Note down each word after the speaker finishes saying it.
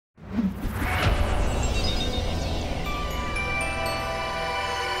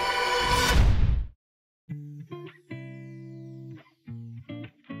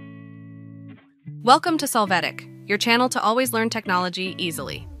Welcome to Solvetic, your channel to always learn technology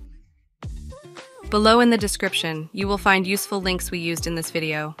easily. Below in the description, you will find useful links we used in this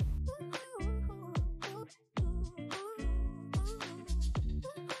video.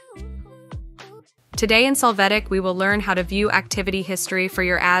 Today in Solvetic, we will learn how to view activity history for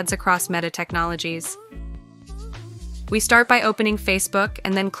your ads across Meta technologies. We start by opening Facebook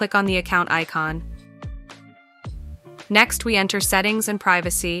and then click on the account icon. Next, we enter Settings and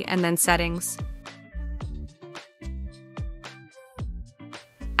Privacy and then Settings.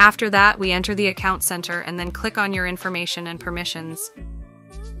 After that, we enter the Account Center and then click on your information and permissions.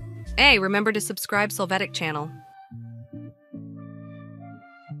 Hey, remember to subscribe Solvetic channel.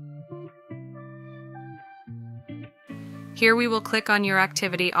 Here we will click on your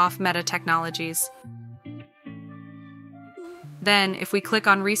activity off Meta technologies. Then, if we click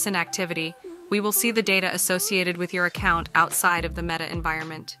on Recent Activity, we will see the data associated with your account outside of the Meta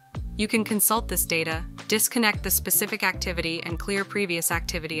environment. You can consult this data, disconnect the specific activity, and clear previous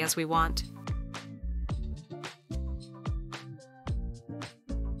activity as we want.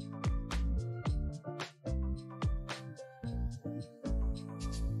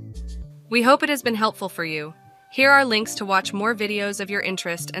 We hope it has been helpful for you. Here are links to watch more videos of your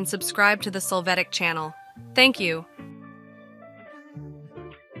interest and subscribe to the Solvetic channel. Thank you.